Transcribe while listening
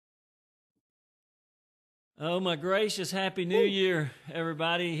Oh, my gracious, Happy New Year,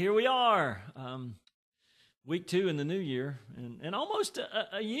 everybody. Here we are, week 2 in the new year, and almost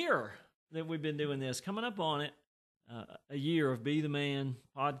a year that we've been doing this, coming up on it, a year of Be the Man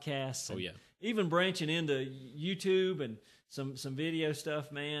podcasts. Oh, yeah. Even branching into YouTube and some video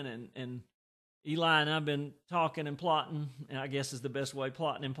stuff, man, and Eli and I have been talking and plotting, and I guess is the best way,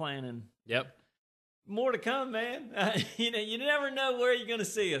 plotting and planning. Yep. More to come, man. You never know where you're going to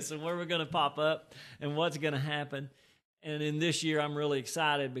see us and where we're going to pop up and what's going to happen. And in this year, I'm really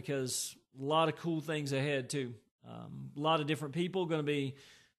excited because a lot of cool things ahead, too. A lot of different people going to be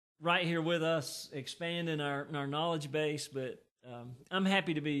right here with us, expanding our knowledge base. But I'm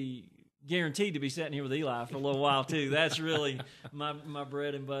happy to be guaranteed to be sitting here with Eli for a little while, too. That's really my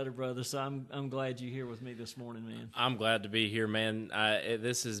bread and butter, brother. So I'm glad you're here with me this morning, man. I'm glad to be here, man.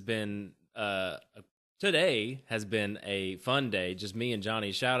 This has been... Today has been a fun day, just me and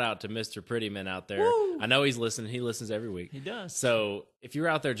Johnny. Shout out to Mr. Prettyman out there. Woo! I know he's listening. He listens every week. He does. So if you're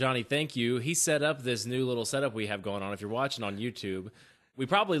out there, Johnny, thank you. He set up this new little setup we have going on. If you're watching on YouTube, we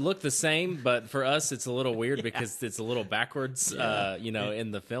probably look the same, but for us, it's a little weird because it's a little backwards,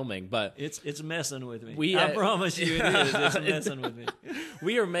 in the filming. But it's messing with me. I promise you it is. It's messing with me.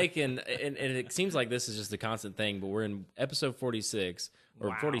 We are making, and it seems like this is just a constant thing, but we're in episode 46.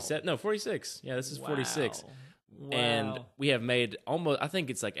 Or 47. No, 46. Yeah, this is 46. Wow. And we have made almost, I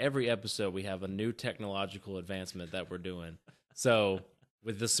think it's like every episode we have a new technological advancement that we're doing. So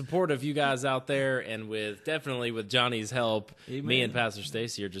with the support of you guys out there and definitely with Johnny's help, Amen. Me and Pastor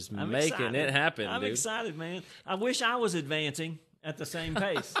Stacey are just making excited. it happen, I'm dude. excited, man. I wish I was advancing at the same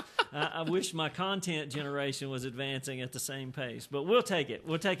pace. I wish my content generation was advancing at the same pace. But we'll take it.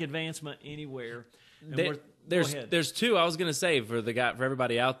 We'll take advancement anywhere. There's two. I was going to say for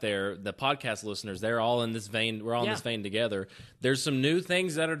everybody out there, the podcast listeners, they're all in this vein. We're all in this vein together. There's some new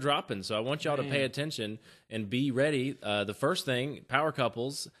things that are dropping, so I want y'all to pay attention and be ready. The first thing, Power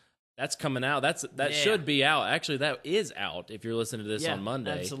Couples, that's coming out. That should be out. Actually, that is out if you're listening to this on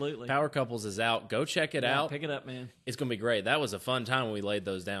Monday. Absolutely. Power Couples is out. Go check it out. Pick it up, man. It's going to be great. That was a fun time when we laid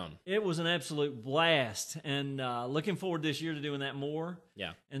those down. It was an absolute blast, and looking forward this year to doing that more.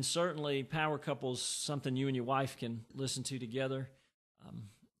 Yeah. And certainly Power Couples, something you and your wife can listen to together.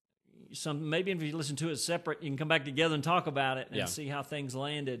 Maybe if you listen to it separate, you can come back together and talk about it and see how things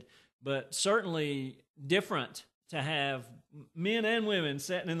landed. But certainly different to have men and women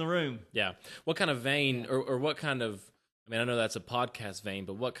sitting in the room. Yeah. What kind of vein or what kind of, I know that's a podcast vein,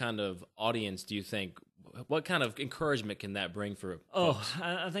 but what kind of audience do you think, what kind of encouragement can that bring for folks?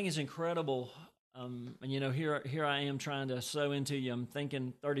 I think it's incredible. And here I am trying to sow into you. I'm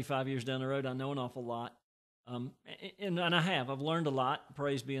thinking 35 years down the road, I know an awful lot. And I've learned a lot,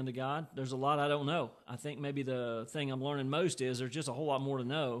 praise be unto God. There's a lot I don't know. I think maybe the thing I'm learning most is there's just a whole lot more to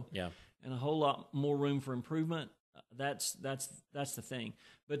know. Yeah. And a whole lot more room for improvement. That's the thing.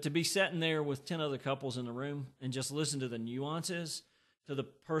 But to be sitting there with 10 other couples in the room and just listen to the nuances, to the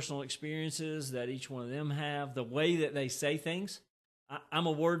personal experiences that each one of them have, the way that they say things. I'm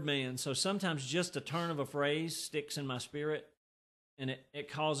a word man, so sometimes just a turn of a phrase sticks in my spirit, and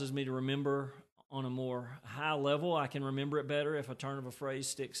it causes me to remember on a more high level. I can remember it better if a turn of a phrase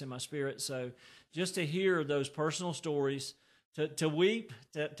sticks in my spirit. So just to hear those personal stories, to weep,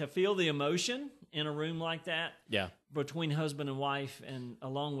 to feel the emotion in a room like that, between husband and wife, and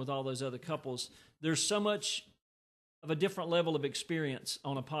along with all those other couples, there's so much of a different level of experience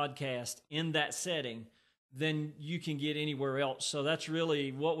on a podcast in that setting than you can get anywhere else. So that's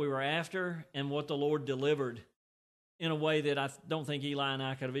really what we were after and what the Lord delivered in a way that I don't think Eli and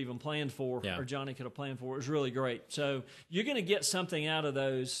I could have even planned for, or Johnny could have planned for. It was really great. So you're going to get something out of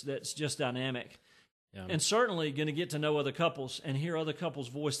those that's just dynamic. Yeah. And certainly going to get to know other couples and hear other couples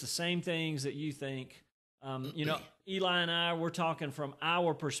voice the same things that you think. Eli and I, we're talking from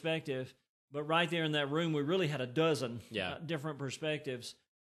our perspective, but right there in that room, we really had a dozen different perspectives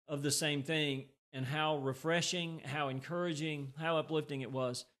of the same thing, and how refreshing, how encouraging, how uplifting it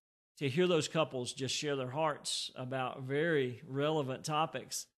was to hear those couples just share their hearts about very relevant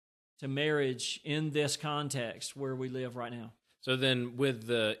topics to marriage in this context where we live right now. So then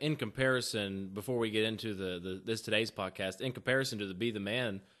in comparison, before we get into this today's podcast, in comparison to the Be the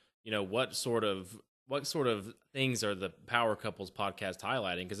Man, what sort of things are the Power Couples podcast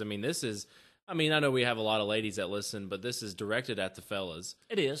highlighting? Because this is, I know we have a lot of ladies that listen, but this is directed at the fellas.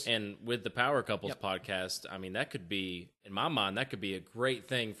 It is. And with the Power Couples podcast, that could be, in my mind, that could be a great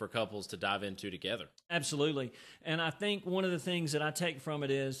thing for couples to dive into together. Absolutely. And I think one of the things that I take from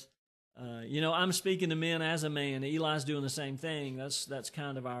it is, I'm speaking to men as a man. Eli's doing the same thing. That's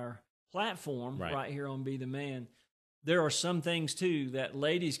kind of our platform right here on Be the Man. there are some things too that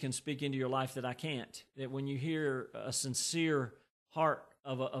ladies can speak into your life that I can't. That when you hear a sincere heart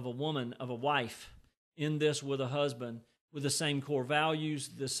of a woman, of a wife, in this with a husband, with the same core values,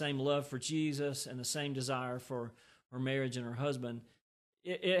 the same love for Jesus, and the same desire for her marriage and her husband,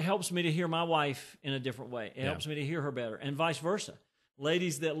 it helps me to hear my wife in a different way. It helps me to hear her better, and vice versa.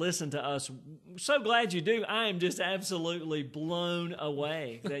 Ladies that listen to us, so glad you do. I am just absolutely blown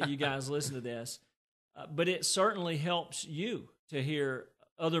away that you guys listen to this. But it certainly helps you to hear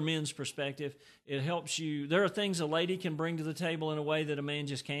other men's perspective. It helps you. There are things a lady can bring to the table in a way that a man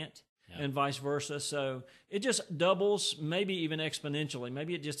just can't, and vice versa. So it just doubles, maybe even exponentially.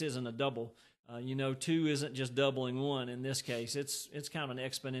 Maybe it just isn't a double. Two isn't just doubling one. In this case, it's kind of an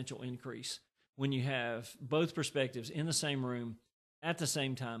exponential increase when you have both perspectives in the same room at the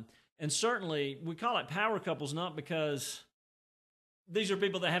same time. And certainly, we call it power couples not because these are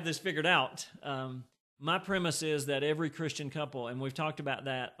people that have this figured out. My premise is that every Christian couple, and we've talked about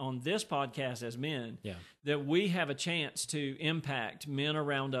that on this podcast as men, that we have a chance to impact men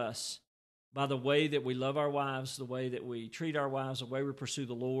around us by the way that we love our wives, the way that we treat our wives, the way we pursue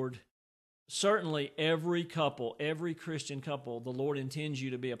the Lord. Certainly, every couple, every Christian couple, the Lord intends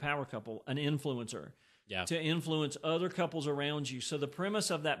you to be a power couple, an influencer, to influence other couples around you. So the premise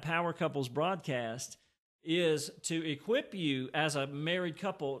of that Power Couples broadcast is to equip you as a married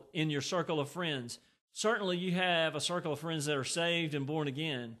couple in your circle of friends. Certainly, you have a circle of friends that are saved and born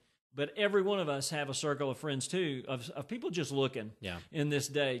again, but every one of us have a circle of friends too, of people just looking in this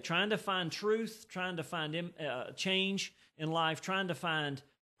day, trying to find truth, trying to find change in life, trying to find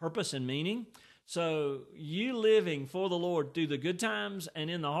purpose and meaning. So you living for the Lord through the good times and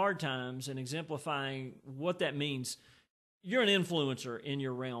in the hard times and exemplifying what that means, you're an influencer in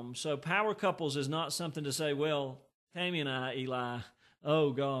your realm. So Power Couples is not something to say, well, Tammy and I, Eli,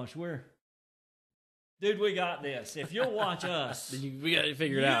 oh gosh, dude, we got this. If you'll watch us, we got it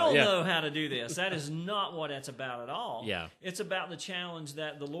figured out. You'll know how to do this. That is not what it's about at all. Yeah. It's about the challenge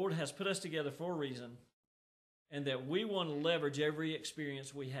that the Lord has put us together for a reason, and that we want to leverage every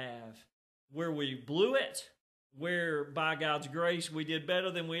experience we have where we blew it, where by God's grace we did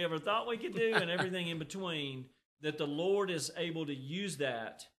better than we ever thought we could do, and everything in between, that the Lord is able to use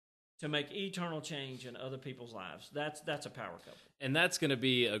that to make eternal change in other people's lives. That's a power couple. And that's going to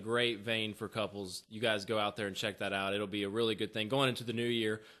be a great vein for couples. You guys go out there and check that out. It'll be a really good thing. Going into the new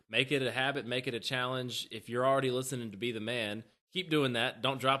year, make it a habit, make it a challenge. If you're already listening to Be the Man, keep doing that.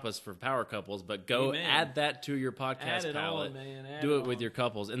 Don't drop us for power couples, but go add that to your podcast palette. Do it with your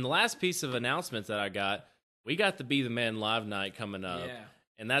couples. And the last piece of announcements that I got, we got the Be the Man live night coming up. Yeah.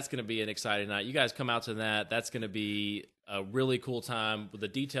 And that's going to be an exciting night. You guys come out to that. That's going to be a really cool time. The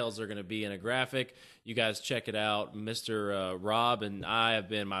details are going to be in a graphic. You guys check it out. Mr. Rob and I have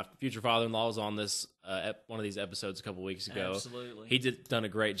been, my future father-in-law was on this one of these episodes a couple weeks ago. Absolutely. He done a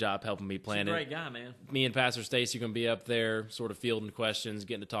great job helping me plan it. He's a great guy, man. Me and Pastor Stacey are going to be up there sort of fielding questions,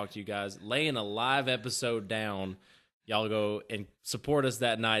 getting to talk to you guys, laying a live episode down. Y'all go and support us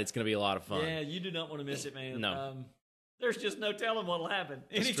that night. It's going to be a lot of fun. Yeah, you do not want to miss it, man. No. There's just no telling what will happen.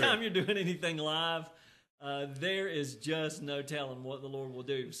 Anytime you're doing anything live, there is just no telling what the Lord will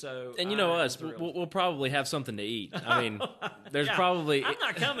do. So, and you know us, we'll probably have something to eat. I mean, there's probably. I'm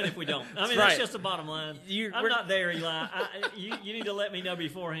not coming if we don't. I mean, that's just the bottom line. I'm not there, Eli. You need to let me know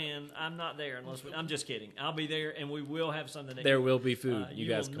beforehand. I'm not there unless I'm just kidding. I'll be there, and we will have something to eat. There will be food. You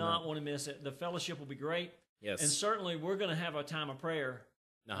guys will not want to miss it. The fellowship will be great. Yes, and certainly we're going to have a time of prayer.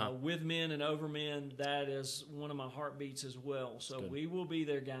 With men and over men. That is one of my heartbeats as well. So we will be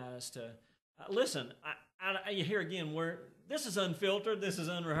there, guys, to listen. I here again, this is unfiltered, this is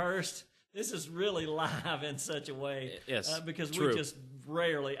unrehearsed, this is really live in such a way. Yes, because we just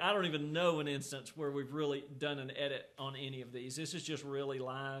rarely, I don't even know an instance where we've really done an edit on any of these. This is just really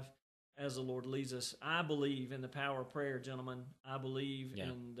live as the Lord leads us. I believe in the power of prayer, gentlemen. I believe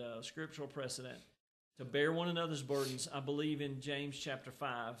in the scriptural precedent to bear one another's burdens. I believe in James chapter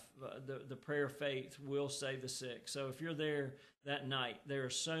 5, the prayer of faith will save the sick. So if you're there that night, there are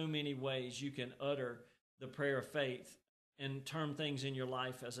so many ways you can utter the prayer of faith and term things in your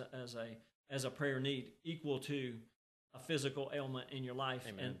life as a prayer need equal to a physical ailment in your life.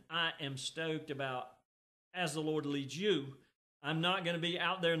 Amen. And I am stoked about, as the Lord leads you, I'm not going to be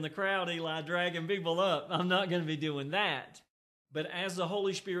out there in the crowd, Eli, dragging people up. I'm not going to be doing that. But as the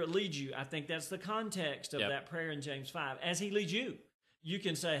Holy Spirit leads you, I think that's the context of that prayer in James 5. As he leads you, you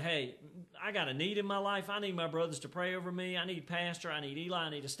can say, hey, I got a need in my life. I need my brothers to pray over me. I need pastor. I need Eli. I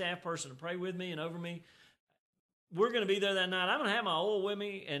need a staff person to pray with me and over me. We're going to be there that night. I'm going to have my oil with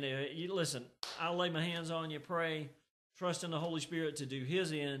me. And you listen, I'll lay my hands on you, pray. trust in the Holy Spirit to do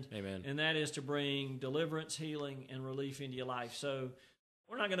His end. Amen. And that is to bring deliverance, healing, and relief into your life. So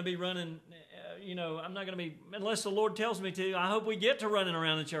we're not going to be running, I'm not going to be, unless the Lord tells me to. I hope we get to running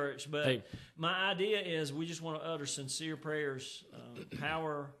around the church. But my idea is we just want to utter sincere prayers,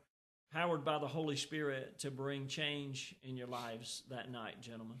 powered by the Holy Spirit to bring change in your lives that night,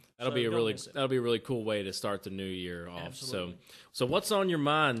 gentlemen. That'll be a really cool way to start the new year off. Absolutely. So what's on your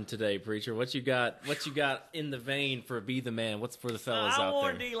mind today, preacher? What you got in the vein for Be the Man? What's for the fellas out there? I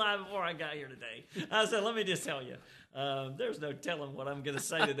warned Eli before I got here today. I said, let me just tell you, there's no telling what I'm going to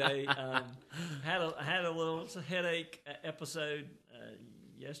say today. Had a little headache episode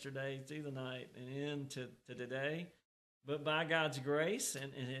yesterday through the night and into today. But by God's grace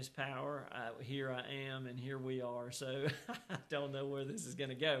and His power, here I am and here we are. So I don't know where this is going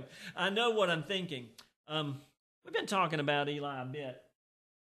to go. I know what I'm thinking. We've been talking about, Eli, a bit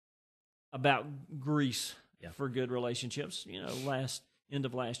about grease for good relationships. End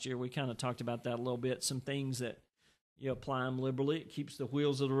of last year, we kind of talked about that a little bit. Some things that you apply them liberally. It keeps the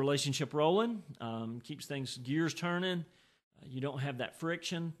wheels of the relationship rolling, keeps gears turning. You don't have that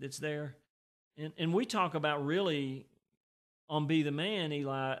friction that's there. And we talk about really... On Be the Man,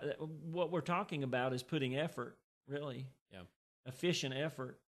 Eli, what we're talking about is putting effort, really. Yeah. Efficient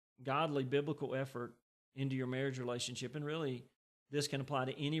effort, godly, biblical effort into your marriage relationship. And really, this can apply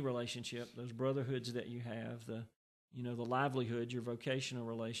to any relationship, those brotherhoods that you have, the livelihood, your vocational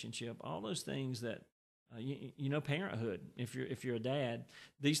relationship, all those things that, parenthood, if you're a dad,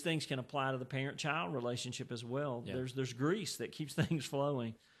 these things can apply to the parent-child relationship as well. Yeah. There's grease that keeps things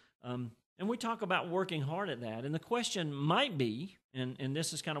flowing. And we talk about working hard at that. And the question might be, and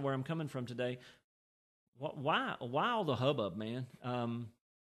this is kind of where I'm coming from today, why all the hubbub, man?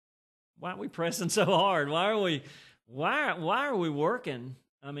 Why are we pressing so hard? Why are we working?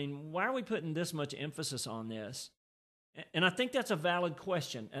 I mean, why are we putting this much emphasis on this? And I think that's a valid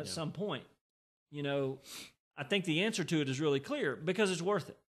question at some point. I think the answer to it is really clear because it's worth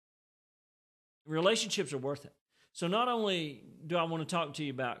it. Relationships are worth it. So not only do I want to talk to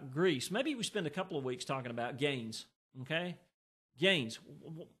you about grease, maybe we spend a couple of weeks talking about gains, okay? Gains.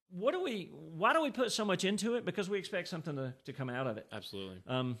 Why do we put so much into it? Because we expect something to come out of it. Absolutely.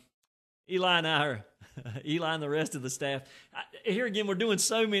 Eli and the rest of the staff, here again, we're doing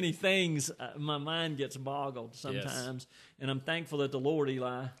so many things, my mind gets boggled sometimes, and I'm thankful that the Lord,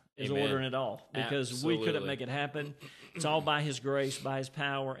 Eli, is ordering it all because we couldn't make it happen. It's all by His grace, by His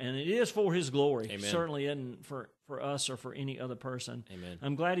power, and it is for His glory. Amen. Certainly isn't for us or for any other person. Amen.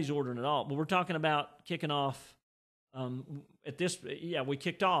 I'm glad He's ordering it all. But we're talking about kicking off we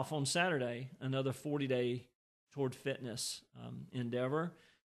kicked off on Saturday another 40-day toward fitness endeavor,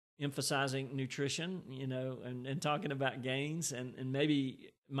 emphasizing nutrition, and talking about gains, and maybe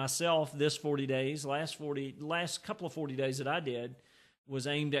myself this 40 days, last couple of 40 days that I did was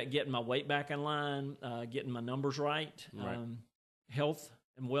aimed at getting my weight back in line, getting my numbers right. Health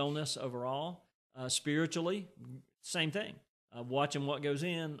and wellness overall, spiritually, same thing. Watching what goes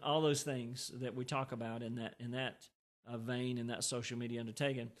in, all those things that we talk about in that vein, in that social media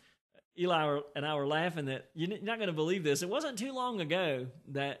undertaking. Eli and I were laughing that you're not going to believe this. It wasn't too long ago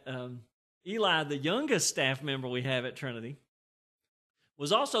that Eli, the youngest staff member we have at Trinity,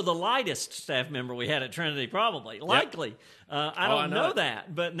 was also the lightest staff member we had at Trinity, probably. Likely. I don't know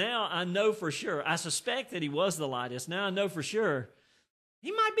that, but now I know for sure. I suspect that he was the lightest. Now I know for sure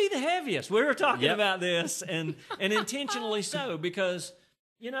he might be the heaviest. We were talking about this, and intentionally so, because,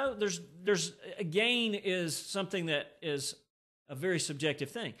 there's a gain is something that is a very subjective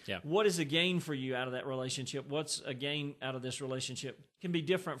thing. Yeah. What is a gain for you out of that relationship? What's a gain out of this relationship? Can be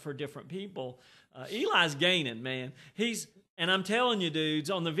different for different people. Eli's gaining, man. And I'm telling you,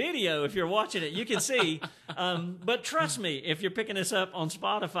 dudes, on the video, if you're watching it, you can see. But trust me, if you're picking this up on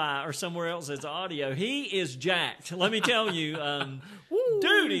Spotify or somewhere else as audio, he is jacked. Let me tell you,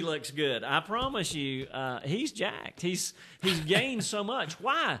 dude, he looks good. I promise you, he's jacked. He's gained so much.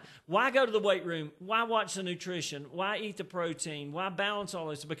 Why? Why go to the weight room? Why watch the nutrition? Why eat the protein? Why balance all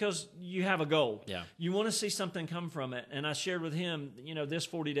this? Because you have a goal. Yeah. You want to see something come from it. And I shared with him, this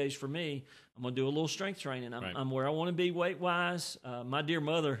 40 days for me, I'm going to do a little strength training. I'm where I want to be weight-wise. My dear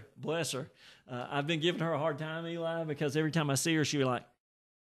mother, bless her, I've been giving her a hard time, Eli, because every time I see her, she'll be like,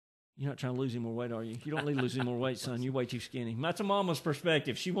 "You're not trying to lose any more weight, are you? You don't need to lose any more weight, son. You're way too skinny." That's a mama's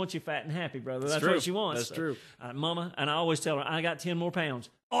perspective. She wants you fat and happy, brother. That's what she wants. That's true. Mama, and I always tell her, I got 10 more pounds.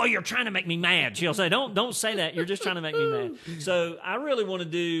 "Oh, you're trying to make me mad." She'll say, don't say that. You're just trying to make me mad. So I really want to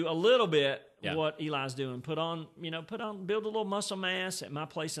do a little bit what Eli's doing. Build a little muscle mass at my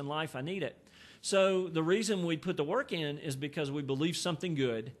place in life. I need it. So the reason we put the work in is because we believe something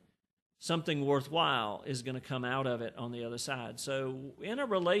good, something worthwhile is going to come out of it on the other side. So in a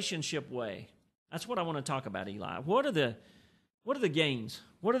relationship way, that's what I want to talk about, Eli. What are the gains?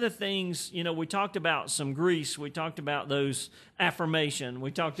 What are the things, we talked about some grease. We talked about those affirmation. We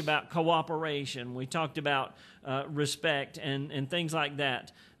talked about cooperation. We talked about respect and things like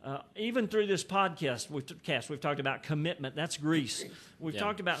that. Even through this podcast, we've talked about commitment. That's grease. We've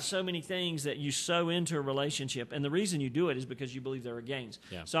talked about so many things that you sow into a relationship, and the reason you do it is because you believe there are gains.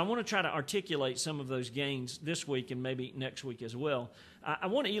 Yeah. So I want to try to articulate some of those gains this week and maybe next week as well. I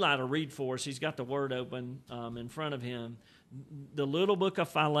want Eli to read for us. He's got the Word open in front of him. The little book of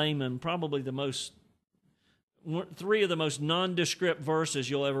Philemon, probably three of the most nondescript verses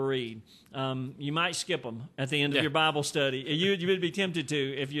you'll ever read. You might skip them at the end of your Bible study. You would be tempted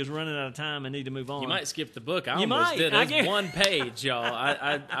to if you was running out of time and need to move on. You might skip the book. I almost did. There's one page, y'all.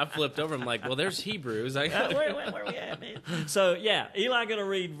 I flipped over. I'm like, well, there's Hebrews. Where we at, man? So, Eli going to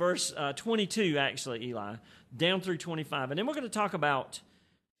read verse 22, actually, Eli, down through 25. And then we're going to talk about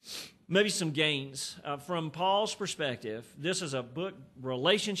maybe some gains. From Paul's perspective, this is a book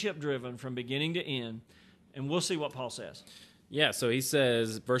relationship-driven from beginning to end. And we'll see what Paul says. Yeah, so he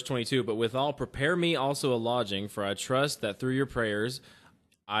says, verse 22, but withal prepare me also a lodging, for I trust that through your prayers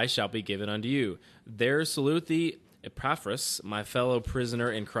I shall be given unto you. There salute thee Epaphras, my fellow prisoner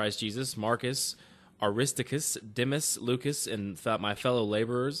in Christ Jesus, Marcus, Aristarchus, Demas, Lucas, and my fellow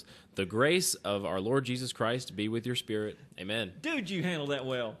laborers. The grace of our Lord Jesus Christ be with your spirit. Amen. Dude, you handled that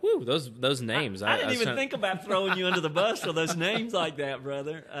well. Woo, those names. I didn't even think about throwing you under the bus for those names like that,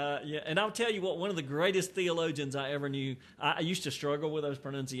 brother. And I'll tell you what, one of the greatest theologians I ever knew, I used to struggle with those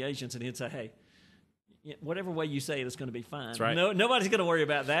pronunciations, and he'd say, hey, whatever way you say it, it's going to be fine. That's right. No, nobody's going to worry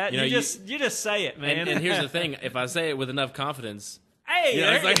about that. You just say it, man. And here's the thing. If I say it with enough confidence... Hey,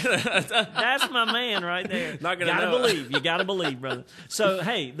 that's my man right there. Not gonna believe. You got to believe, brother. So,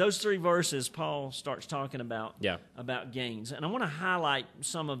 hey, those three verses, Paul starts talking about gains. And I want to highlight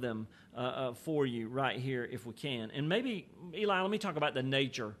some of them for you right here if we can. And maybe, Eli, let me talk about the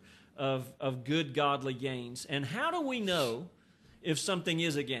nature of good, godly gains. And how do we know if something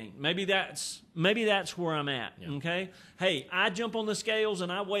is a gain? Maybe that's where I'm at, okay? Hey, I jump on the scales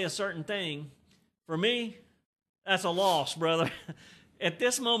and I weigh a certain thing. For me, that's a loss, brother. At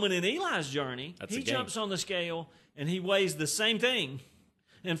this moment in Eli's journey, he jumps on the scale and he weighs the same thing.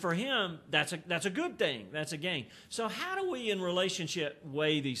 And for him, that's a good thing. That's a gain. So how do we in relationship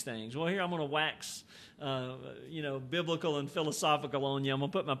weigh these things? Well, here I'm going to wax biblical and philosophical on you. I'm going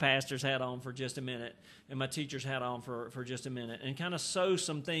to put my pastor's hat on for just a minute and my teacher's hat on for just a minute and kind of sow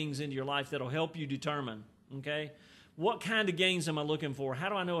some things into your life that'll help you determine, okay? What kind of gains am I looking for? How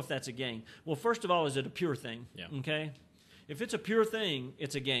do I know if that's a gain? Well, first of all, is it a pure thing? Yeah. Okay? If it's a pure thing,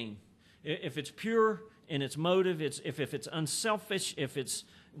 it's a gain. If it's pure in its motive, if it's unselfish, if it's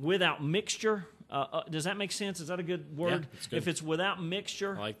without mixture, does that make sense? Is that a good word? Yeah, it's good. If it's without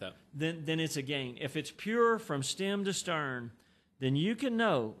mixture, I like that. Then it's a gain. If it's pure from stem to stern, then you can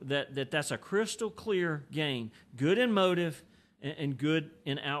know that's a crystal clear gain, good in motive and good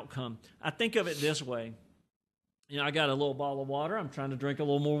in outcome. I think of it this way. I got a little bottle of water. I'm trying to drink a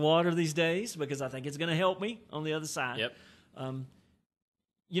little more water these days because I think it's going to help me on the other side. Yep.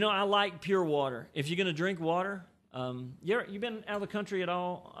 I like pure water. If you're going to drink water, you been out of the country at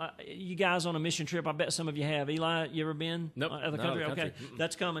all? You guys on a mission trip? I bet some of you have. Eli, you ever been Nope, out of the country? Okay,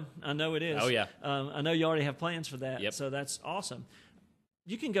 that's coming. I know it is. Oh, yeah. I know you already have plans for that. Yep. So that's awesome.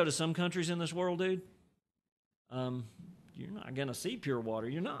 You can go to some countries in this world, dude. You're not going to see pure water.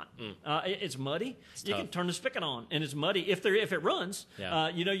 You're not. It's muddy. You can turn the spigot on, and it's muddy if it runs. Yeah.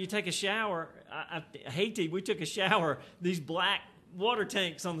 You take a shower. Haiti, we took a shower. These black water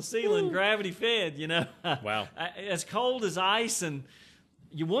tanks on the ceiling, gravity fed. Wow. As cold as ice, and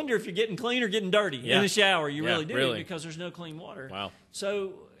you wonder if you're getting clean or getting dirty in the shower. You really do because there's no clean water. Wow.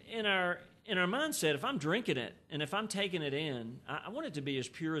 So in our mindset, if I'm drinking it and if I'm taking it in, I want it to be as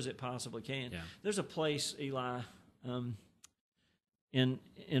pure as it possibly can. Yeah. There's a place, Eli. In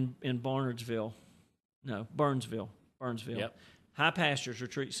Burnsville. Yep. High Pastures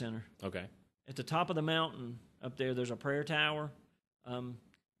Retreat Center. Okay. At the top of the mountain up there's a prayer tower, and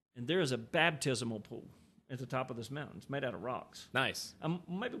there is a baptismal pool at the top of this mountain. It's made out of rocks. Nice.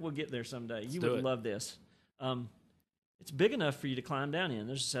 Maybe we'll get there someday. Let's you would love this. It's big enough for you to climb down in.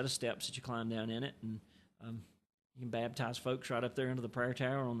 There's a set of steps that you climb down in it, and you can baptize folks right up there into the prayer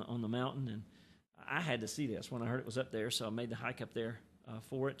tower on the mountain. And I had to see this when I heard it was up there, so I made the hike up there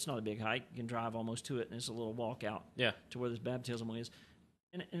for it. It's not a big hike. You can drive almost to it, and it's a little walk out to where this baptismal is.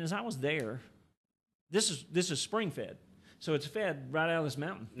 And as I was there, this is spring-fed. So it's fed right out of this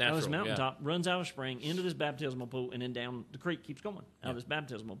mountain. Natural, out of this mountaintop, runs out of a spring, into this baptismal pool, and then down the creek, keeps going out of this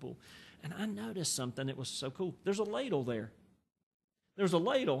baptismal pool. And I noticed something that was so cool. There's a ladle there. There's a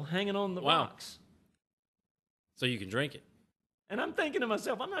ladle hanging on the rocks. So you can drink it. And I'm thinking to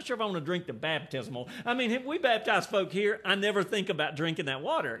myself, I'm not sure if I want to drink the baptismal. I mean, if we baptize folk here, I never think about drinking that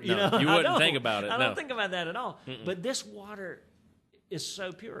water. You wouldn't think about it. I don't think about that at all. Mm-mm. But this water is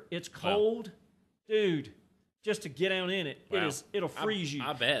so pure. It's cold. Dude, just to get down in it, it'll freeze you.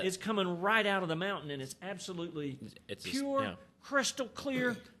 I bet. It's coming right out of the mountain, and it's absolutely pure, crystal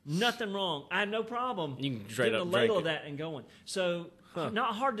clear, nothing wrong. I have no problem you can getting a ladle of that and going. So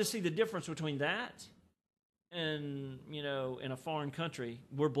not hard to see the difference between that and, in a foreign country.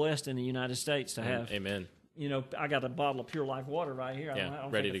 We're blessed in the United States to have. Amen. I got a bottle of Pure Life water right here. I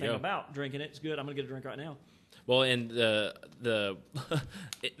don't ready think to go. About drinking it. It's good. I'm going to get a drink right now. Well, and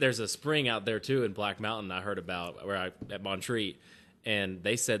there's a spring out there too in Black Mountain I heard about at Montreat, and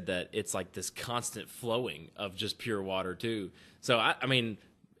they said that it's like this constant flowing of just pure water too. So I mean,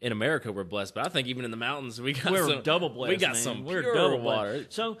 in America we're blessed, but I think even in the mountains we're double blessed. We got some pure water.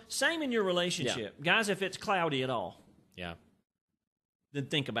 So same in your relationship, guys. If it's cloudy at all, then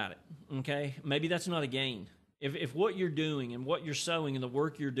think about it. Okay, maybe that's not a gain. If what you're doing and what you're sowing and the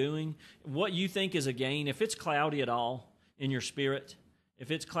work you're doing, what you think is a gain, if it's cloudy at all in your spirit, if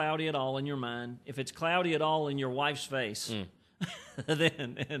it's cloudy at all in your mind, if it's cloudy at all in your wife's face,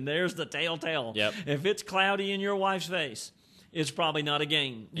 then there's the telltale. Yep. If it's cloudy in your wife's face, it's probably not a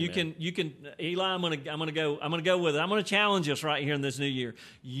gain. Amen. You can Eli, I'm gonna go with it. I'm gonna challenge us right here in this new year.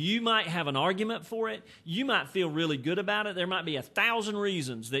 You might have an argument for it. You might feel really good about it. There might be 1,000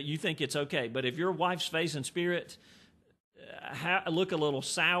 reasons that you think it's okay. But if your wife's face and spirit look a little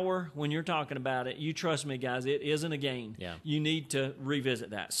sour when you're talking about it, you trust me, guys, it isn't a gain. Yeah. You need to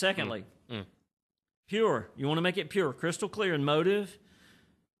revisit that. Secondly, pure. You want to make it pure, crystal clear in motive.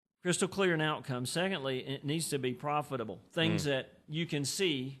 Crystal clear in outcome. Secondly, it needs to be profitable. Things that you can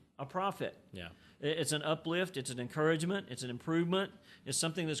see a profit. Yeah. It's an uplift. It's an encouragement. It's an improvement. It's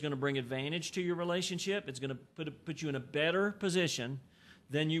something that's going to bring advantage to your relationship. It's going to put you in a better position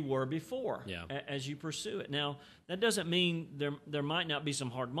than you were before as you pursue it. Now, that doesn't mean there might not be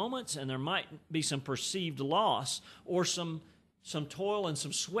some hard moments, and there might be some perceived loss or some toil and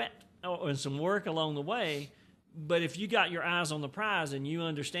some sweat and some work along the way. But if you got your eyes on the prize and you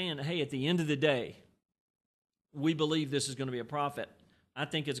understand that, hey, at the end of the day, we believe this is going to be a profit, I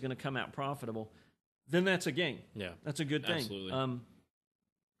think it's going to come out profitable, then that's a gain. Yeah. That's a good thing. Absolutely.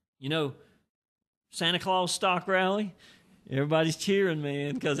 Santa Claus stock rally, everybody's cheering,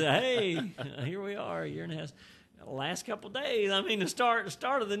 man, because, hey, here we are, a year and a half. Last couple of days, I mean, the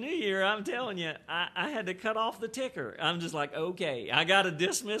start of the new year, I'm telling you, I had to cut off the ticker. I'm just like, okay, I got to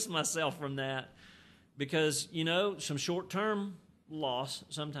dismiss myself from that. Because, some short-term loss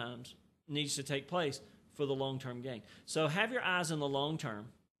sometimes needs to take place for the long-term gain. So have your eyes on the long term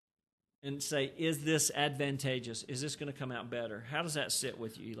and say, is this advantageous? Is this going to come out better? How does that sit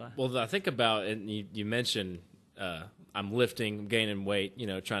with you, Eli? Well, I think about, and you mentioned I'm lifting, gaining weight,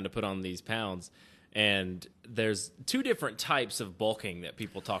 trying to put on these pounds. And there's two different types of bulking that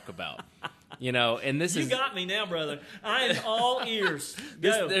people talk about. And this you got me now, brother. I am all ears.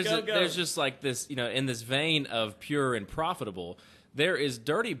 Go. There's just like this, in this vein of pure and profitable, there is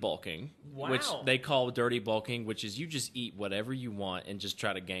dirty bulking, which they call dirty bulking, which is you just eat whatever you want and just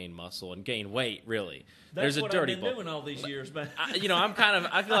try to gain muscle and gain weight, really. That's There's what a dirty I've been doing all these years. But I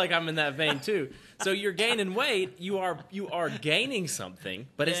feel like I'm in that vein too. So you're gaining weight, you are gaining something,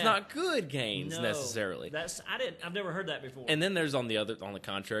 but it's not good gains necessarily. I've never heard that before. And then there's on the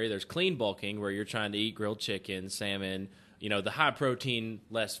contrary, there's clean bulking where you're trying to eat grilled chicken, salmon, the high protein,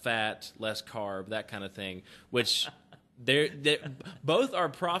 less fat, less carb, that kind of thing, which They're both are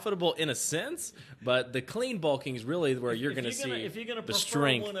profitable in a sense, but the clean bulking is really where you're going to see if you're going to the prefer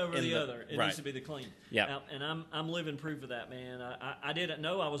strength one over the other. It right. needs to be the clean. Yeah, and I'm living proof of that, man. I didn't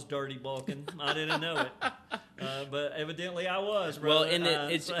know I was dirty bulking. I didn't know it, but evidently I was. Brother. Well,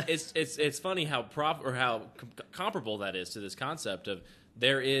 and it's funny how how comparable that is to this concept of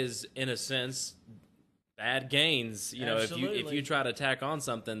there is in a sense bad gains. If you try to tack on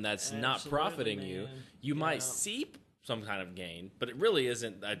something that's not profiting you, you might seep some kind of gain, but it really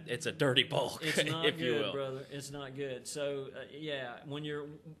isn't. It's a dirty bulk, it's not if good, you will, brother. It's not good. So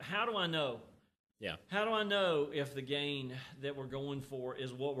how do I know? Yeah. How do I know if the gain that we're going for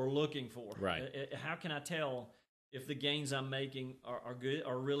is what we're looking for? Right. How can I tell if the gains I'm making are good,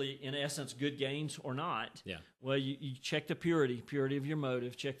 are really in essence good gains or not? Yeah. Well, you check the purity of your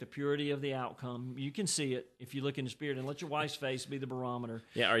motive, check the purity of the outcome. You can see it if you look in the spirit, and let your wife's face be the barometer.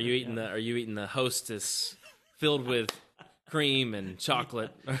 Yeah. Are you eating the Hostess filled with cream and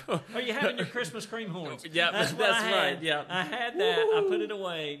chocolate. Are you having your Christmas cream horns? Yeah, that's right. Yeah, I had that. I put it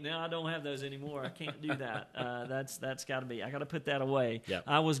away. Now I don't have those anymore. I can't do that. That's got to be. I got to put that away. Yep.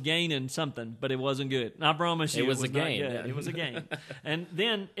 I was gaining something, but it wasn't good. I promise you, it was a not gain. good. Yeah. It was a gain. And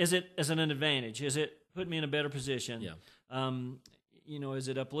then, is it an advantage? Is it put me in a better position? Yeah. Is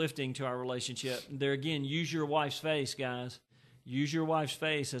it uplifting to our relationship? There again, use your wife's face, guys. Use your wife's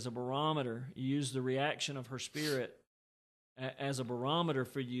face as a barometer. Use the reaction of her spirit as a barometer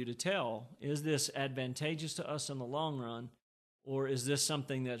for you to tell, is this advantageous to us in the long run, or is this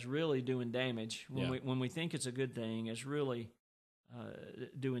something that's really doing damage? When we think it's a good thing, it's really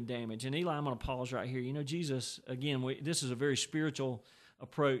doing damage. And Eli, I'm going to pause right here. Jesus, again, this is a very spiritual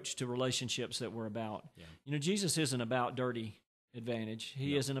approach to relationships that we're about. Yeah. Jesus isn't about dirty advantage.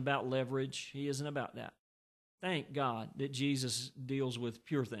 He isn't about leverage. He isn't about that. Thank God that Jesus deals with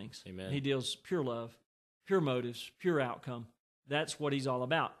pure things. Amen. He deals pure love, pure motives, pure outcome. That's what he's all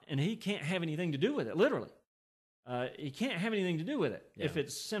about. And he can't have anything to do with it, literally. He can't have anything to do with it if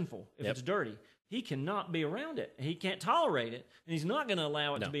it's sinful, if it's dirty. He cannot be around it. He can't tolerate it, and he's not going to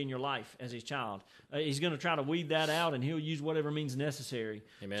allow it to be in your life as his child. He's going to try to weed that out, and he'll use whatever means necessary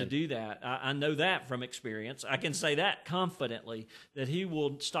to do that. I know that from experience. I can say that confidently, that he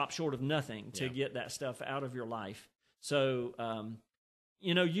will stop short of nothing to get that stuff out of your life. So,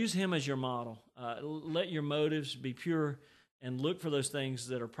 use him as your model. Let your motives be pure, and look for those things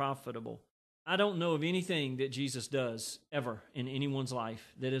that are profitable. I don't know of anything that Jesus does ever in anyone's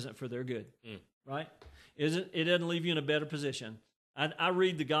life that isn't for their good. Right? It doesn't leave you in a better position. I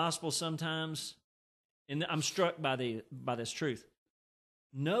read the gospel sometimes, and I'm struck by this truth.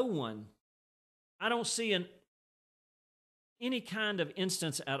 No one, I don't see any kind of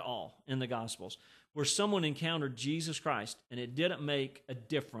instance at all in the gospels where someone encountered Jesus Christ and it didn't make a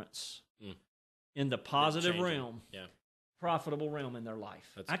difference in the positive realm. Yeah. Profitable realm in their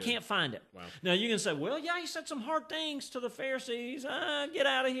life. I can't find it. Wow. Now, you can say, well, he said some hard things to the Pharisees. Get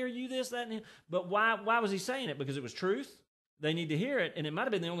out of here, you this, that, and but why was he saying it? Because it was truth. They need to hear it, and it might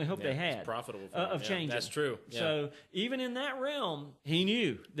have been the only hope they had. It's profitable for of changing. That's true. Yeah. So even in that realm, he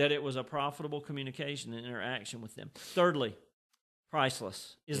knew that it was a profitable communication and interaction with them. Thirdly,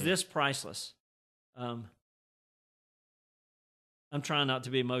 priceless. Is this priceless? I'm trying not to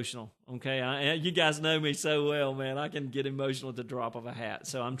be emotional, okay? You guys know me so well, man. I can get emotional at the drop of a hat,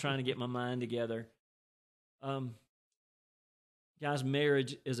 so I'm trying to get my mind together. Guys,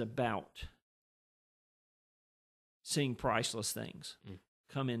 marriage is about seeing priceless things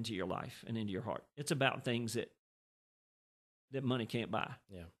come into your life and into your heart. It's about things that money can't buy.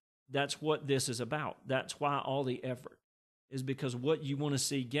 Yeah. That's what this is about. That's why all the effort is, because what you want to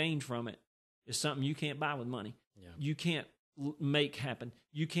see gained from it is something you can't buy with money. Yeah. You can't make happen.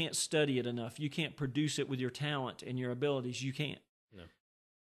 You can't study it enough. You can't produce it with your talent and your abilities. You can't. No.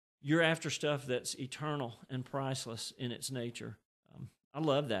 You're after stuff that's eternal and priceless in its nature. I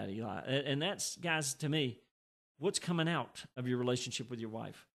love that, Eli. And that's, guys, to me, what's coming out of your relationship with your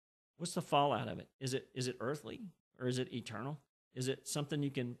wife? What's the fallout of it? Is it earthly, or is it eternal? Is it something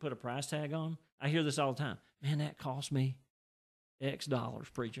you can put a price tag on? I hear this all the time. Man, that cost me X dollars,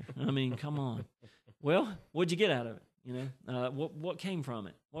 preacher. I mean, come on. Well, what'd you get out of it? What came from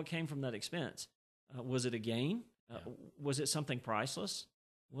it? What came from that expense? Was it a gain? Was it something priceless?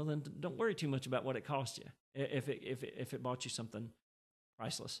 Well, then don't worry too much about what it cost you if it bought you something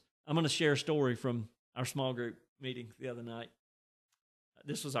priceless. I'm going to share a story from our small group meeting the other night.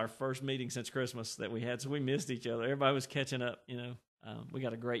 This was our first meeting since Christmas that we had, so we missed each other. Everybody was catching up, We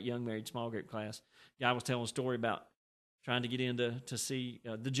got a great young married small group class. Guy was telling a story about trying to get in to see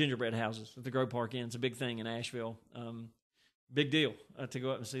the gingerbread houses at the Grove Park Inn. It's a big thing in Asheville. Big deal to go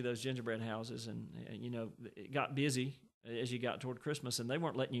up and see those gingerbread houses. And, it got busy as you got toward Christmas, and they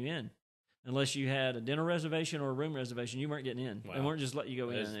weren't letting you in unless you had a dinner reservation or a room reservation. You weren't getting in. Wow. They weren't just letting you go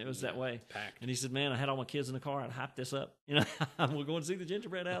in. It was that way. Packed. And he said, man, I had all my kids in the car. I'd hype this up. We're going to see the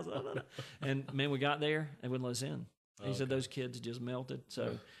gingerbread house. And, man, we got there. They wouldn't let us in. He said those kids just melted.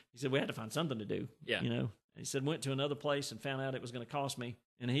 So he said we had to find something to do. Yeah. He said went to another place and found out it was going to cost me.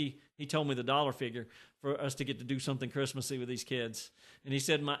 And he told me the dollar figure for us to get to do something Christmassy with these kids. And he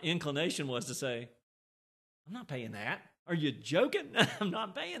said my inclination was to say, I'm not paying that. Are you joking? I'm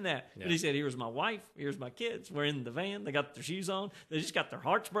not paying that. Yeah. But he said, here's my wife. Here's my kids. We're in the van. They got their shoes on. They just got their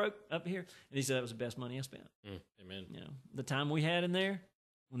hearts broke up here. And he said that was the best money I spent. Amen. The time we had in there,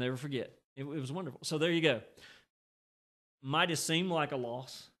 we'll never forget. It was wonderful. So there you go. Might have seemed like a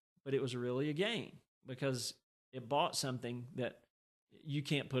loss, but it was really a gain because it bought something that you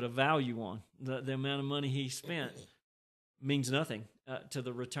can't put a value on. The amount of money he spent means nothing to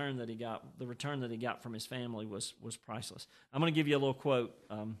the return that he got. The return that he got from his family was priceless. I'm going to give you a little quote,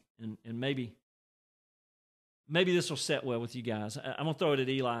 and maybe this will set well with you guys. I'm going to throw it at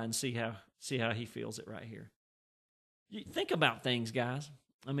Eli and see how he feels it right here. You think about things, guys.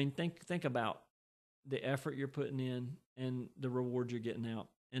 I mean, think about the effort you're putting in and the reward you're getting out.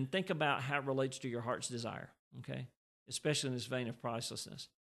 And think about how it relates to your heart's desire, okay? Especially in this vein of pricelessness.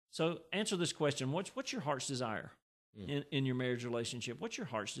 So answer this question. What's your heart's desire in your marriage relationship? What's your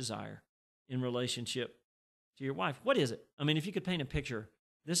heart's desire in relationship to your wife? What is it? I mean, if you could paint a picture,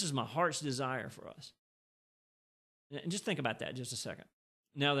 this is my heart's desire for us. And just think about that just a second.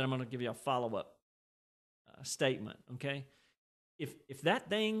 Now that I'm going to give you a follow-up statement, okay? If that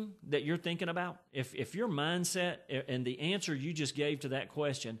thing that you're thinking about, if your mindset and the answer you just gave to that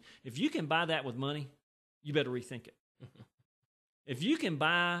question, if you can buy that with money, you better rethink it. If you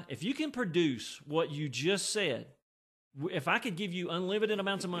can produce what you just said, if I could give you unlimited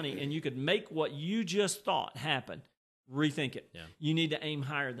amounts of money and you could make what you just thought happen, rethink it. Yeah. You need to aim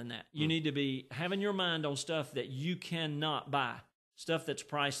higher than that. You need to be having your mind on stuff that you cannot buy. Stuff that's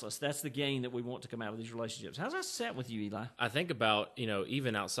priceless. That's the gain that we want to come out of these relationships. How's that set with you, Eli? I think about,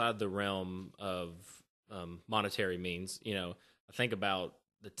 even outside the realm of monetary means, I think about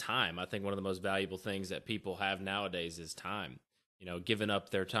the time. I think one of the most valuable things that people have nowadays is time. Giving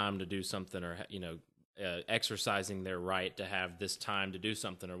up their time to do something or, exercising their right to have this time to do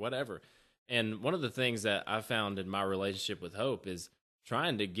something or whatever. And one of the things that I found in my relationship with Hope is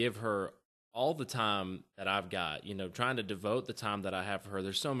trying to give her all the time that I've got, trying to devote the time that I have for her.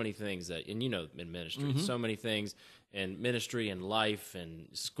 There's so many things that, in ministry, so many things in ministry and life and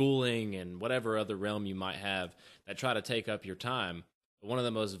schooling and whatever other realm you might have that try to take up your time. But one of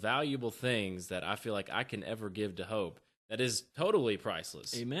the most valuable things that I feel like I can ever give to Hope that is totally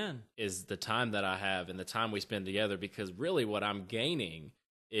priceless. Amen. Is the time that I have and the time we spend together, because really what I'm gaining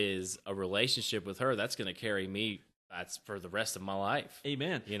is a relationship with her that's going to carry me. That's for the rest of my life.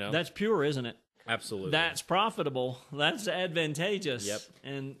 Amen. That's pure, isn't it? Absolutely. That's profitable. That's advantageous. Yep.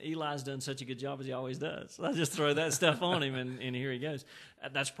 And Eli's done such a good job as he always does. So I just throw that stuff on him, and here he goes.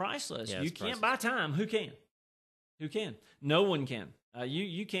 That's priceless. Yeah, you can't buy time. Who can? Who can? No one can.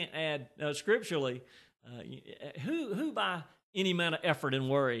 You can't add scripturally. Who by any amount of effort and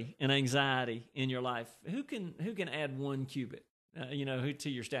worry and anxiety in your life, who can add 1 cubit? To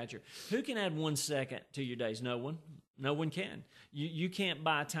your stature. Who can add 1 second to your days? No one. No one can. You can't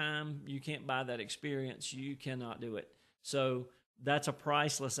buy time. You can't buy that experience. You cannot do it. So that's a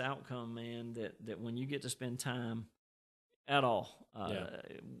priceless outcome, man, that when you get to spend time at all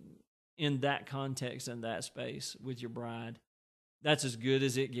in that context and that space with your bride, that's as good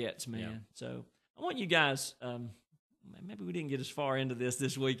as it gets, man. Yeah. So I want you guys, maybe we didn't get as far into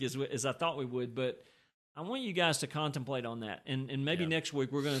this week as I thought we would, but I want you guys to contemplate on that. And maybe next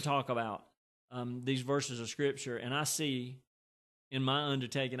week we're going to talk about these verses of Scripture. And I see, in my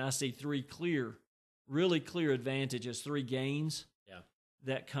undertaking, 3 really clear advantages, 3 gains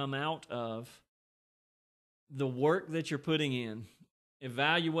that come out of the work that you're putting in,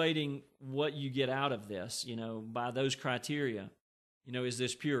 evaluating what you get out of this, by those criteria. Is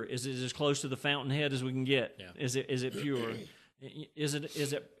this pure? Is it as close to the fountainhead as we can get? Yeah. Is it pure? Is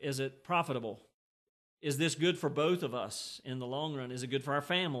it profitable? Is this good for both of us in the long run? Is it good for our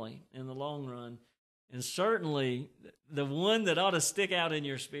family in the long run? And certainly, the one that ought to stick out in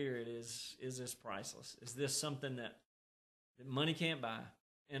your spirit is this priceless? Is this something that money can't buy?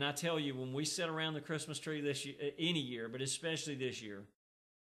 And I tell you, when we sit around the Christmas tree this year, any year, but especially this year,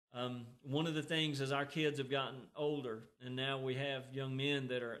 one of the things as our kids have gotten older, and now we have young men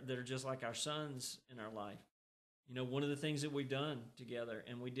that are just like our sons in our life. One of the things that we've done together,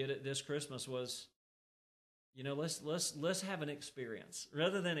 and we did it this Christmas, was, let's have an experience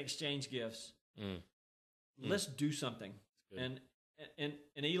rather than exchange gifts. Let's do something. And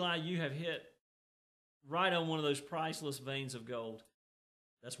Eli, you have hit right on one of those priceless veins of gold.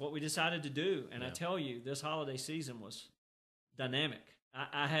 That's what we decided to do. And I tell you, this holiday season was dynamic.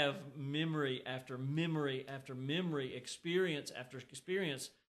 I have memory after memory after memory, experience after experience.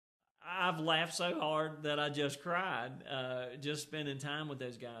 I've laughed so hard that I just cried, just spending time with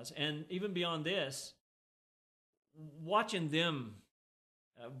those guys. And even beyond this, watching them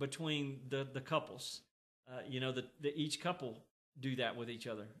between the couples, each couple do that with each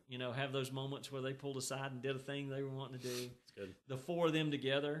other. Have those moments where they pulled aside and did a thing they were wanting to do. It's good. The 4 of them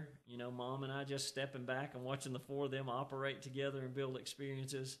together, Mom and I just stepping back and watching the 4 of them operate together and build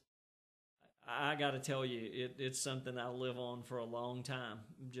experiences. I got to tell you, it's something I'll live on for a long time,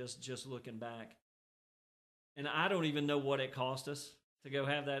 just looking back. And I don't even know what it cost us to go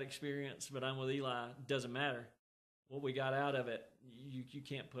have that experience, but I'm with Eli. It doesn't matter. what we got out of it, you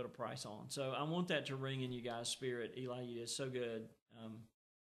can't put a price on. So I want that to ring in you guys' spirit. Eli, you did so good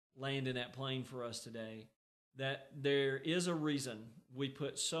landing that plane for us today, that there is a reason we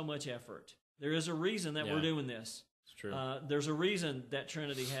put so much effort. There is a reason that we're doing this. It's true. There's a reason that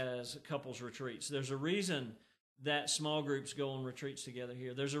Trinity has couples retreats. There's a reason that small groups go on retreats together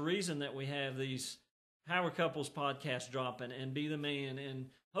here. There's a reason that we have these Power Couples podcasts dropping and Be the Man. And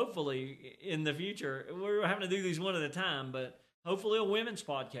hopefully in the future, we're having to do these one at a time, but hopefully a women's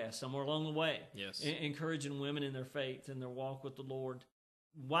podcast somewhere along the way. Yes. Encouraging women in their faith and their walk with the Lord.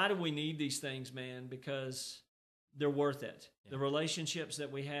 Why do we need these things, man? Because they're worth it. Yeah. The relationships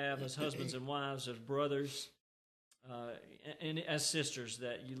that we have as husbands and wives, as brothers, and as sisters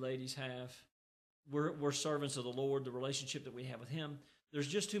that you ladies have, we're servants of the Lord. The relationship that we have with Him, there's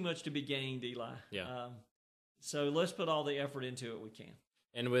just too much to be gained, Eli. Yeah. So let's put all the effort into it we can.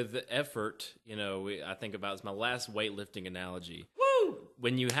 And with the effort, I think about it's my last weightlifting analogy. Woo!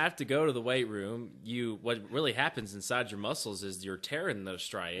 When you have to go to the weight room, what really happens inside your muscles is you're tearing those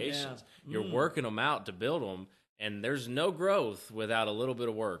striations. Yeah. You're working them out to build them, and there's no growth without a little bit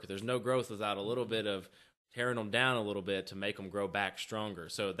of work. There's no growth without a little bit of tearing them down a little bit to make them grow back stronger.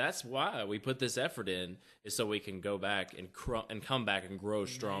 So that's why we put this effort in, is so we can go back and come back and grow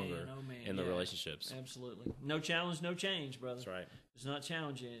stronger in the relationships. Absolutely. No challenge, no change, brother. That's right. It's not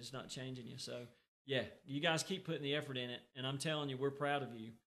challenging. It's not changing you. So, yeah, you guys keep putting the effort in it. And I'm telling you, we're proud of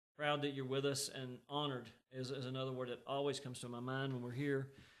you. Proud that you're with us, and honored is another word that always comes to my mind when we're here.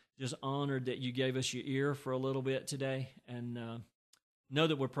 Just honored that you gave us your ear for a little bit today. And know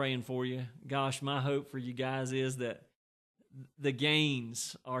that we're praying for you. Gosh, my hope for you guys is that the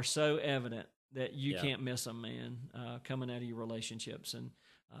gains are so evident that you can't miss them, man, coming out of your relationships. And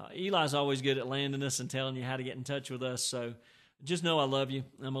Eli's always good at landing us and telling you how to get in touch with us. So just know I love you.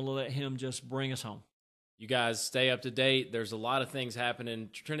 I'm going to let him just bring us home. You guys stay up to date. There's a lot of things happening.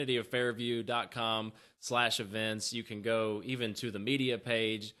 TrinityofFairview.com/events. You can go even to the media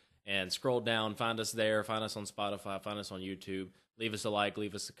page and scroll down, find us there, find us on Spotify, find us on YouTube. Leave us a like,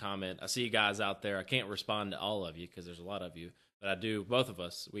 leave us a comment. I see you guys out there. I can't respond to all of you because there's a lot of you, but I do, both of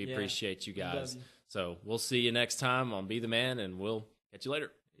us. We appreciate you guys. So we'll see you next time on Be the Man, and we'll catch you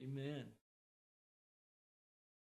later. Amen.